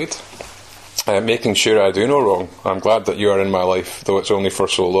my side, making sure I do no wrong. I'm glad that you are in my life, though it's only for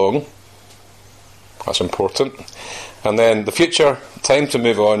so long." That's important. And then the future, "Time to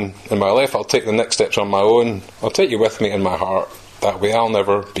move on in my life. I'll take the next steps on my own. I'll take you with me in my heart. That way I'll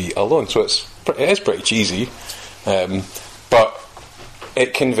never be alone." So it is pretty cheesy, but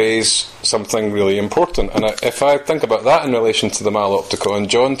it conveys something really important. And if I think about that in relation to the malopticon,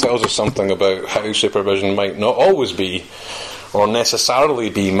 John tells us something about how supervision might not always be, or necessarily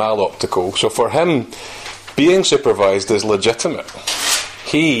be, maloptical. So for him, being supervised is legitimate.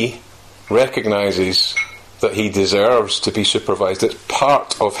 He recognises that he deserves to be supervised. It's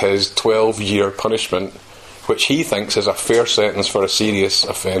part of his 12-year punishment, which he thinks is a fair sentence for a serious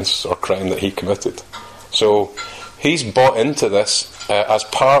offence or crime that he committed. So he's bought into this as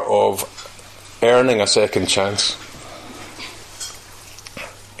part of earning a second chance.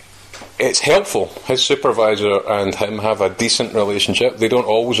 It's helpful. His supervisor and him have a decent relationship. They don't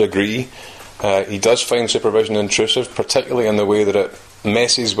always agree. He does find supervision intrusive, particularly in the way that it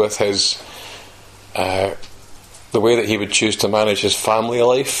messes with his the way that he would choose to manage his family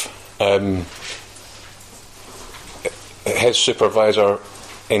life. His supervisor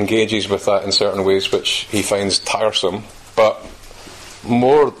engages with that in certain ways which he finds tiresome, but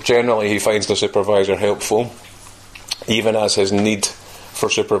more generally he finds the supervisor helpful, even as his need for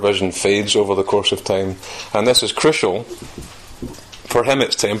supervision fades over the course of time. And this is crucial. For him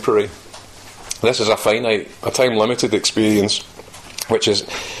it's temporary. This is a finite, a time-limited experience which is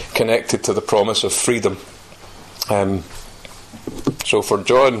connected to the promise of freedom. So for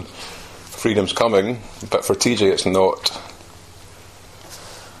John, freedom's coming, but for TJ it's not.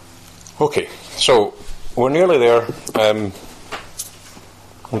 Okay, so we're nearly there. I'm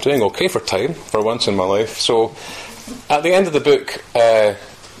doing okay for time, for once in my life. So at the end of the book, there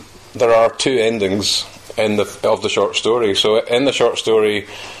are two endings of the short story. So in the short story,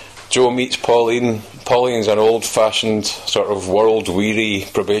 Joe meets Pauline. Pauline's an old-fashioned, sort of world-weary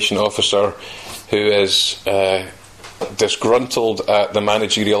probation officer who is disgruntled at the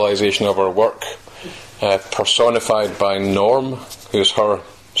managerialisation of her work, personified by Norm, who's her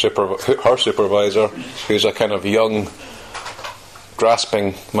supervisor, who's a kind of young,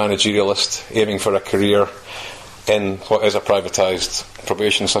 grasping managerialist aiming for a career in what is a privatised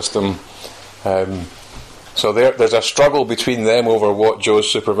probation system. So there's a struggle between them over what Joe's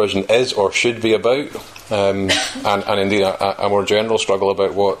supervision is or should be about, and indeed a more general struggle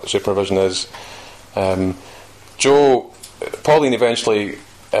about what supervision is. Pauline eventually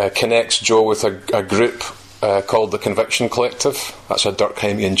connects Joe with a group called the Conviction Collective. That's a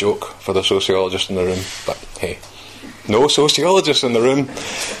Durkheimian joke for the sociologist in the room, but hey, no sociologists in the room.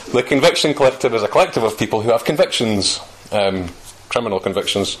 The Conviction Collective is a collective of people who have convictions, criminal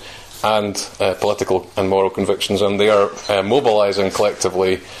convictions, and political and moral convictions, and they are mobilising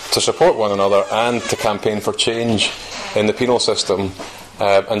collectively to support one another and to campaign for change in the penal system.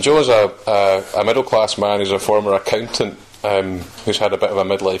 And Joe's a middle-class man who's a former accountant who's had a bit of a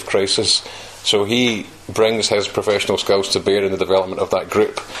midlife crisis. So he brings his professional skills to bear in the development of that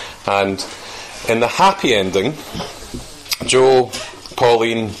group. And in the happy ending, Joe,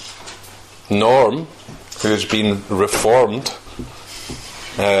 Pauline, Norm, who's been reformed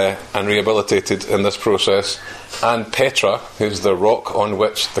and rehabilitated in this process, and Petra, who's the rock on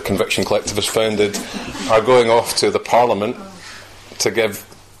which the Conviction Collective is founded, are going off to the Parliament to give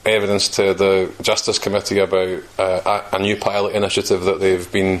evidence to the Justice Committee about a new pilot initiative that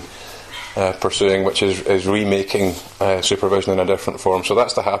they've been pursuing, which is remaking supervision in a different form. So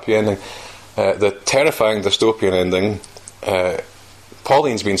that's the happy ending. The terrifying dystopian ending,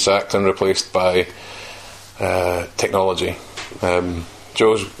 Pauline's been sacked and replaced by technology.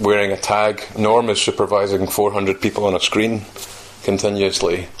 Joe's wearing a tag. Norm is supervising 400 people on a screen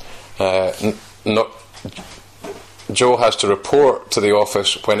continuously. Joe has to report to the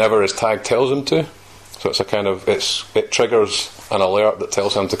office whenever his tag tells him to. So it's it triggers an alert that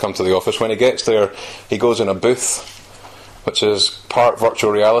tells him to come to the office. When he gets there, he goes in a booth, which is part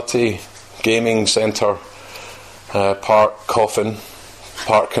virtual reality, gaming centre, part coffin,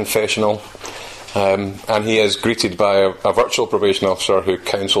 part confessional. And he is greeted by a virtual probation officer who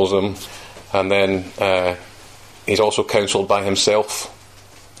counsels him, and then he's also counselled by himself.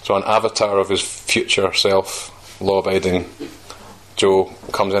 So an avatar of his future self, law-abiding Joe,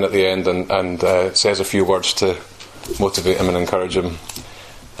 comes in at the end and says a few words to motivate him and encourage him.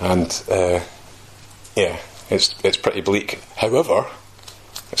 And it's pretty bleak. However,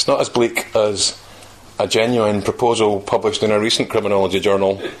 it's not as bleak as a genuine proposal published in a recent criminology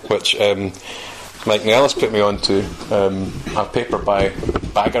journal, which Mike Nellis put me onto, a paper by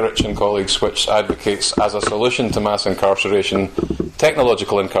Bagarich and colleagues, which advocates as a solution to mass incarceration,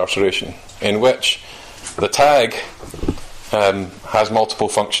 technological incarceration, in which the tag has multiple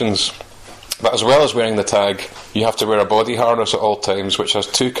functions. But as well as wearing the tag, you have to wear a body harness at all times, which has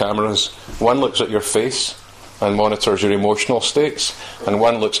two cameras. One looks at your face and monitors your emotional states, and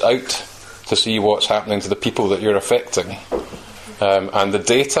one looks out to see what's happening to the people that you're affecting. And the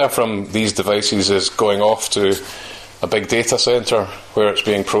data from these devices is going off to a big data centre where it's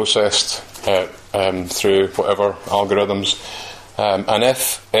being processed through whatever algorithms. And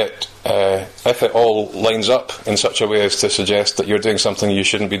if it all lines up in such a way as to suggest that you're doing something you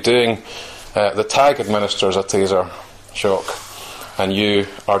shouldn't be doing, the tag administers a taser shock, and you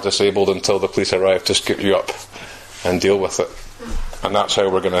are disabled until the police arrive to scoop you up and deal with it. And that's how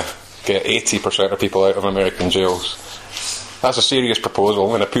we're going to get 80% of people out of American jails. That's a serious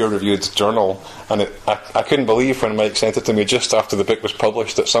proposal in a peer-reviewed journal, and I couldn't believe when Mike sent it to me just after the book was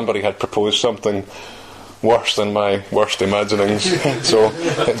published that somebody had proposed something worse than my worst imaginings. So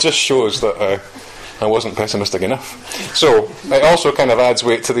it just shows that I wasn't pessimistic enough. So it also kind of adds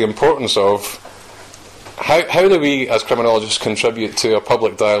weight to the importance of how do we as criminologists contribute to a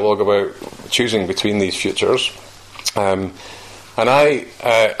public dialogue about choosing between these futures. And I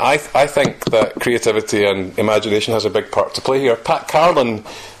think that creativity and imagination has a big part to play here. Pat Carlin,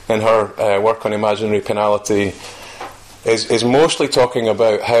 in her work on imaginary penality, is mostly talking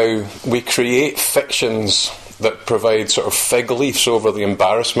about how we create fictions that provide sort of fig leaves over the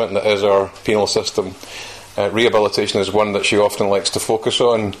embarrassment that is our penal system. Rehabilitation is one that she often likes to focus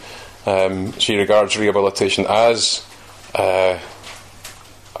on. She regards rehabilitation as a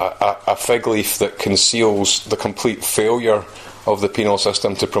fig leaf that conceals the complete failure of the penal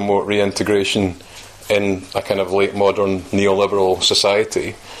system to promote reintegration in a kind of late modern neoliberal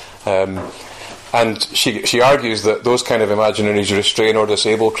society. And she argues that those kind of imaginaries restrain or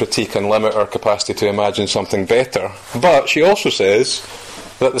disable critique and limit our capacity to imagine something better. But she also says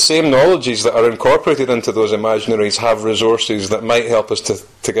that the same knowledges that are incorporated into those imaginaries have resources that might help us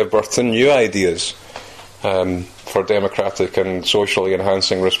to give birth to new ideas for democratic and socially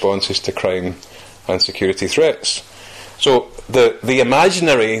enhancing responses to crime and security threats. So the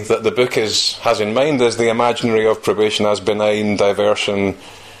imaginary that the book has in mind is the imaginary of probation as benign diversion,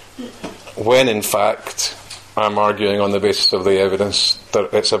 when in fact I'm arguing on the basis of the evidence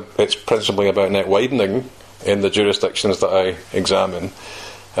that it's principally about net widening in the jurisdictions that I examine.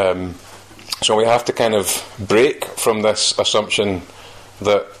 So we have to kind of break from this assumption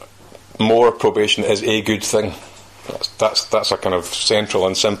that more probation is a good thing. That's a kind of central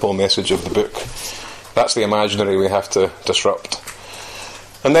and simple message of the book. That's the imaginary we have to disrupt.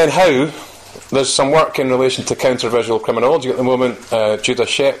 And then how? There's some work in relation to counter-visual criminology at the moment. Judah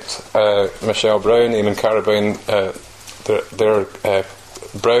Shept, Michelle Brown, Eamon Carabine,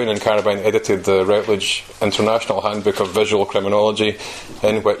 Brown and Carabine edited the Routledge International Handbook of Visual Criminology,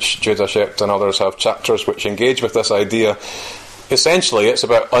 in which Judah Shept and others have chapters which engage with this idea. Essentially, it's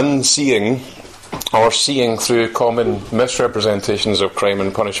about unseeing or seeing through common misrepresentations of crime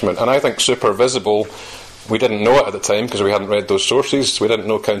and punishment. And I think supervisible, we didn't know it at the time because we hadn't read those sources. We didn't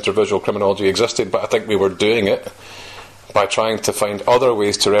know counter-visual criminology existed, but I think we were doing it by trying to find other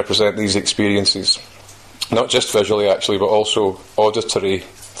ways to represent these experiences. Not just visually, actually, but also auditory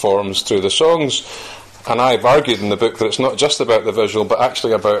forms through the songs. And I've argued in the book that it's not just about the visual, but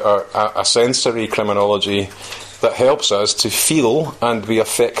actually about a sensory criminology that helps us to feel and be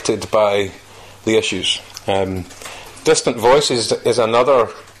affected by the issues. Distant Voices is another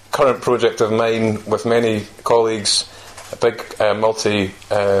current project of mine with many colleagues, a big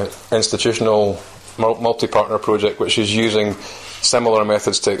multi-institutional, multi-partner project which is using similar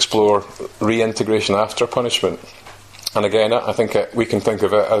methods to explore reintegration after punishment. And again, I think we can think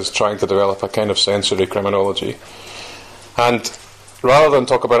of it as trying to develop a kind of sensory criminology. And rather than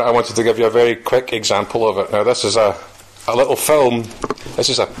talk about it, I wanted to give you a very quick example of it. Now, this is a little film. This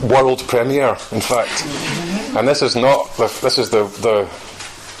is a world premiere, in fact. And this is not the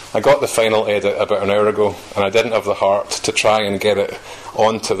I got the final edit about an hour ago, and I didn't have the heart to try and get it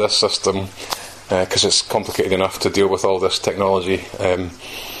onto this system because it's complicated enough to deal with all this technology.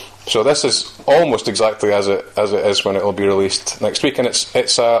 So this is almost exactly as it is when it will be released next week, and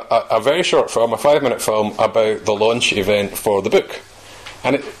it's a very short film, a 5-minute film about the launch event for the book.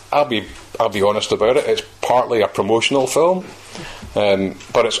 And I'll be honest about it. It's partly a promotional film,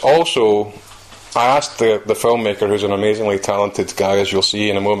 but it's also. I asked the filmmaker, who's an amazingly talented guy, as you'll see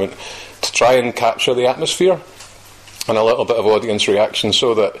in a moment, to try and capture the atmosphere and a little bit of audience reaction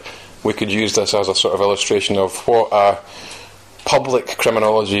so that we could use this as a sort of illustration of what a public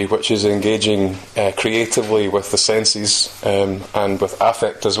criminology, which is engaging creatively with the senses and with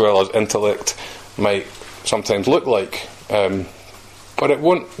affect as well as intellect, might sometimes look like. But it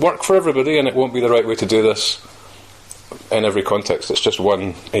won't work for everybody, and it won't be the right way to do this in every context. It's just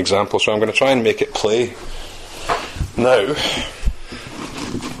one example, so I'm going to try and make it play now.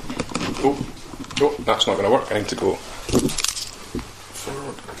 Oh, that's not going to work. I need to go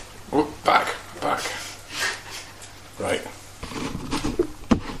forward. Oh, back. Right.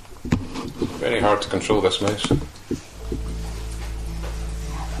 Very hard to control this mouse.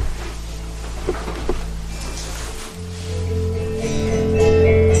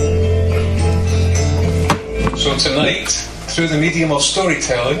 So tonight, through the medium of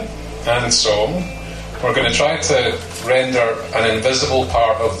storytelling and song, we're going to try to render an invisible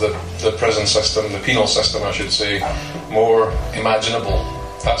part of the prison system, the penal system I should say, more imaginable.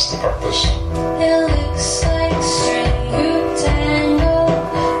 That's the purpose. It looks like a string you tangle,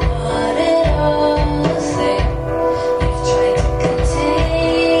 but it all is there. You've tried to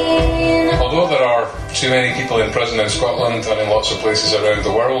contain. Although there are too many people in prison in Scotland and in lots of places around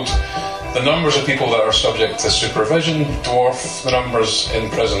the world, the numbers of people that are subject to supervision dwarf the numbers in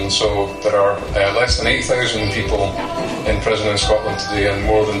prison. So there are less than 8,000 people in prison in Scotland today, and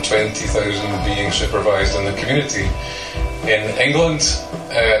more than 20,000 being supervised in the community. In England,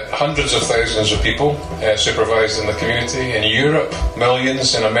 hundreds of thousands of people supervised in the community. In Europe,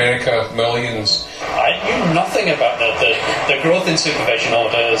 millions. In America, millions. I knew nothing about the growth in supervision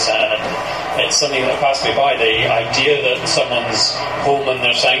orders, and it's something that passed me by. The idea that someone's home and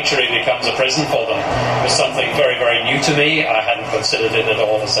their sanctuary becomes a prison for them was something very, very new to me. I hadn't considered it at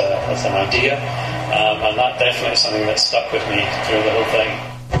all as an idea, and that definitely is something that stuck with me through the whole thing.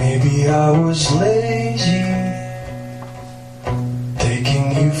 Maybe I was lazy,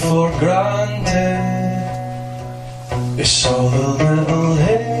 taking you for granted. It's all a little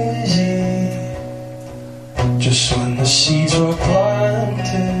hazy, just when the seeds were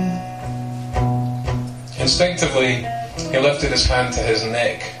planted. Instinctively, he lifted his hand to his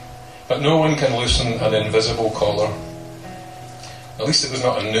neck, but no one can loosen an invisible collar. At least it was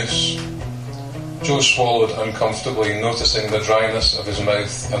not a noose. Joe swallowed uncomfortably, noticing the dryness of his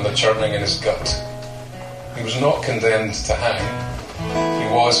mouth and the churning in his gut. He was not condemned to hang. He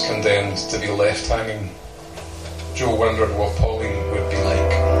was condemned to be left hanging. Joe wondered what Pauline would be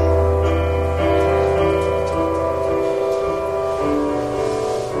like.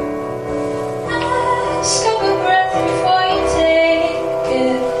 Ask of a breath before you take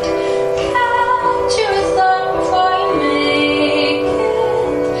it. Capture a thought before you make it.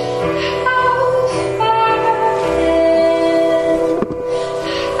 How far in?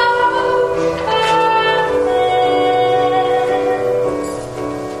 How far in?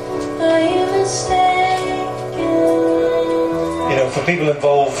 Are you mistaken? You know, for people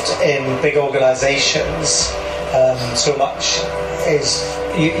involved in big organisations, so much is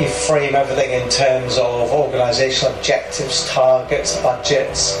you frame everything in terms of organisational objectives, targets,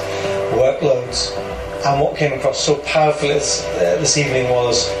 budgets, workloads. And what came across so powerfully this evening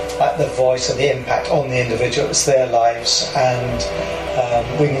was the voice and the impact on the individual. It's their lives, and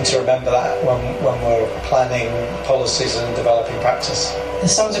we need to remember that when we're planning policies and developing practice. The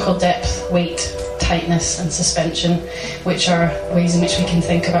songs are called Depth, Weight, Tightness and Suspension, which are ways in which we can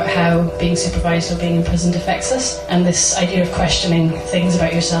think about how being supervised or being imprisoned affects us. And this idea of questioning things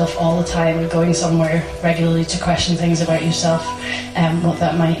about yourself all the time and going somewhere regularly to question things about yourself, what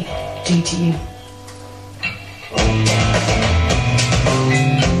that might do to you.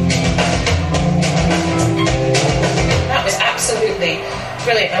 That was absolutely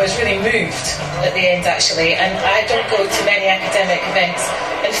brilliant. I was really moved at the end, actually, and I don't go to many academic events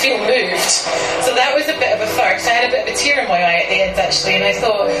and feel moved, so that was a bit of a first. I had a bit of a tear in my eye at the end, actually, and I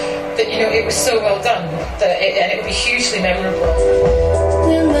thought that, you know, it was so well done and it would be hugely memorable.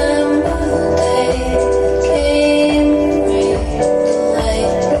 Remember the day came, light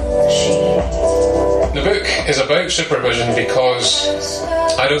on the sheet. The book is about supervision because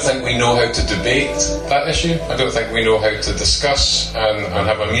I don't think we know how to debate that issue. I don't think we know how to discuss and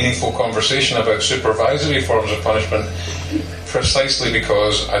have a meaningful conversation about supervisory forms of punishment, precisely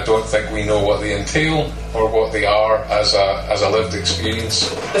because I don't think we know what they entail or what they are as a lived experience.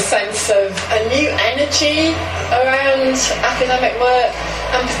 The sense of a new energy around academic work,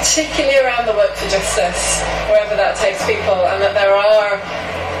 and particularly around the work for justice, wherever that takes people, and that there are,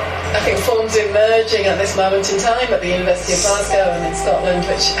 I think, forms emerging at this moment in time at the University of Glasgow and in Scotland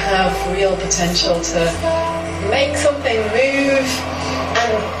which have real potential to make something move,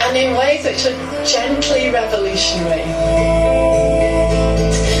 and in ways which are gently revolutionary.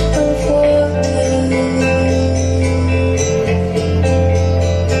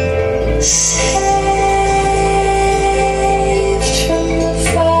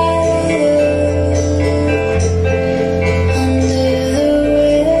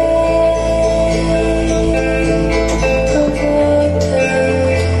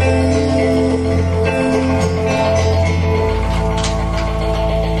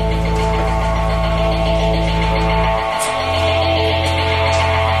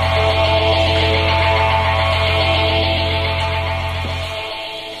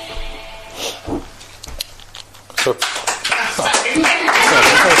 So, thank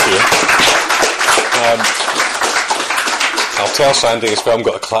you. I'll tell Sandy his film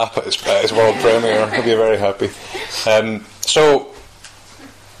got a clap at his world premiere. He'll be very happy. So,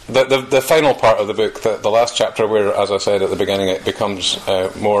 the final part of the book, the last chapter, where, as I said at the beginning, it becomes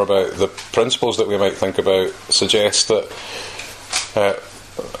more about the principles that we might think about, suggests that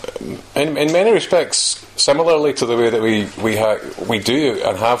in many respects, similarly to the way that we do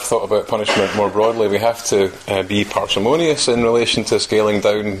and have thought about punishment more broadly, we have to be parsimonious in relation to scaling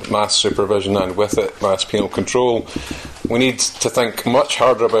down mass supervision and with it mass penal control. We need to think much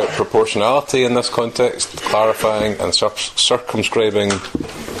harder about proportionality in this context, clarifying and circumscribing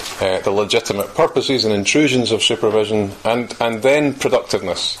the legitimate purposes and intrusions of supervision, and then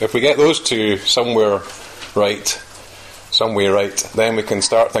productiveness. If we get those two somewhere right, then we can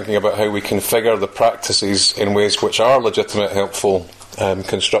start thinking about how we configure the practices in ways which are legitimate, helpful,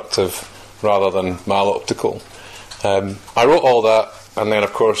 constructive, rather than maloptical. I wrote all that, and then,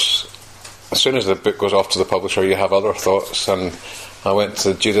 of course, as soon as the book goes off to the publisher, you have other thoughts, and I went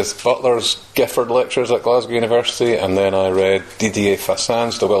to Judith Butler's Gifford lectures at Glasgow University, and then I read Didier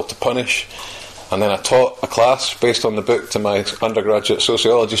Fassin's The Will to Punish, and then I taught a class based on the book to my undergraduate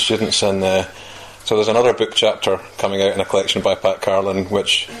sociology students, and so there's another book chapter coming out in a collection by Pat Carlin, in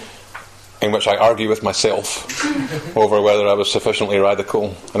which I argue with myself over whether I was sufficiently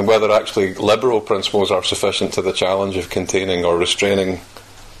radical and whether actually liberal principles are sufficient to the challenge of containing or restraining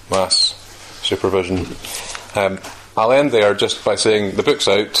mass supervision. I'll end there just by saying the book's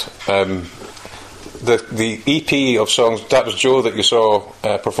out. The EP of songs, that was Jo that you saw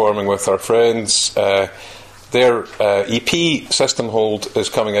performing with our friends. Their EP, System Hold, is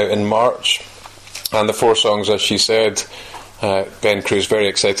coming out in March. And the 4 songs, as she said, Ben Crew's very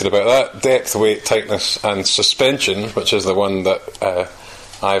excited about that. Depth, weight, tightness and suspension, which is the one that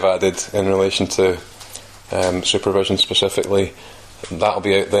I've added in relation to supervision specifically. That'll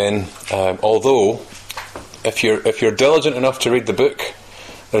be out then. Although, if you're diligent enough to read the book,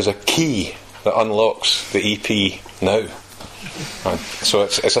 there's a key that unlocks the EP now. So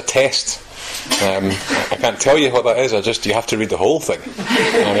it's a test. I can't tell you what that is. You have to read the whole thing,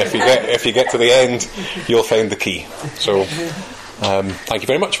 and if you get to the end, you'll find the key. So, thank you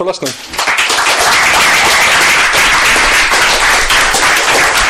very much for listening.